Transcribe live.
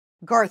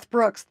Garth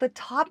Brooks, the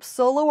top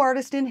solo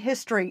artist in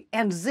history,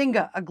 and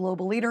Zynga, a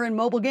global leader in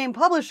mobile game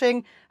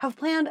publishing, have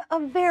planned a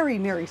very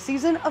merry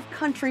season of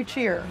country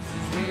cheer.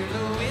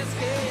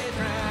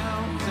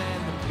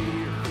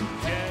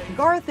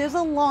 Garth is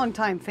a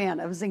longtime fan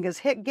of Zynga's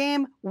hit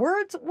game,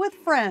 Words with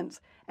Friends,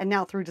 and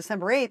now through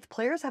December 8th,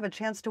 players have a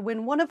chance to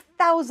win one of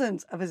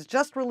thousands of his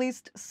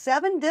just-released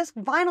 7-disc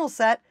vinyl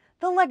set,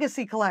 the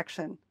Legacy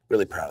Collection.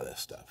 Really proud of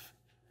this stuff,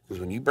 because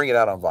when you bring it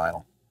out on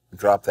vinyl and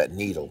drop that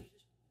needle,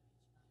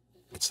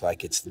 it's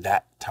like it's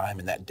that time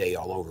and that day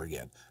all over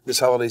again. This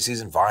holiday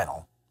season,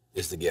 vinyl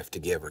is the gift to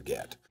give or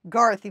get.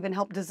 Garth even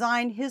helped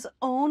design his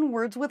own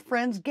Words with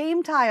Friends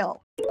game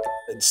tile.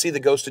 And see the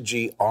Ghost of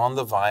G on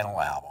the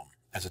vinyl album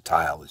as a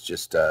tile is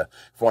just, for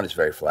one, it's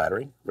very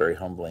flattering, very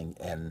humbling.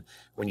 And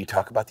when you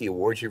talk about the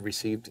awards you've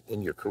received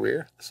in your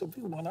career, this will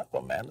be one of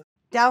them, man.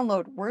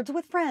 Download Words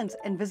with Friends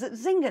and visit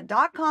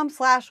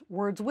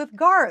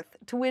zynga.com/wordswithgarth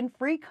to win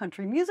free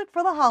country music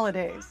for the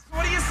holidays.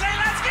 What do you say?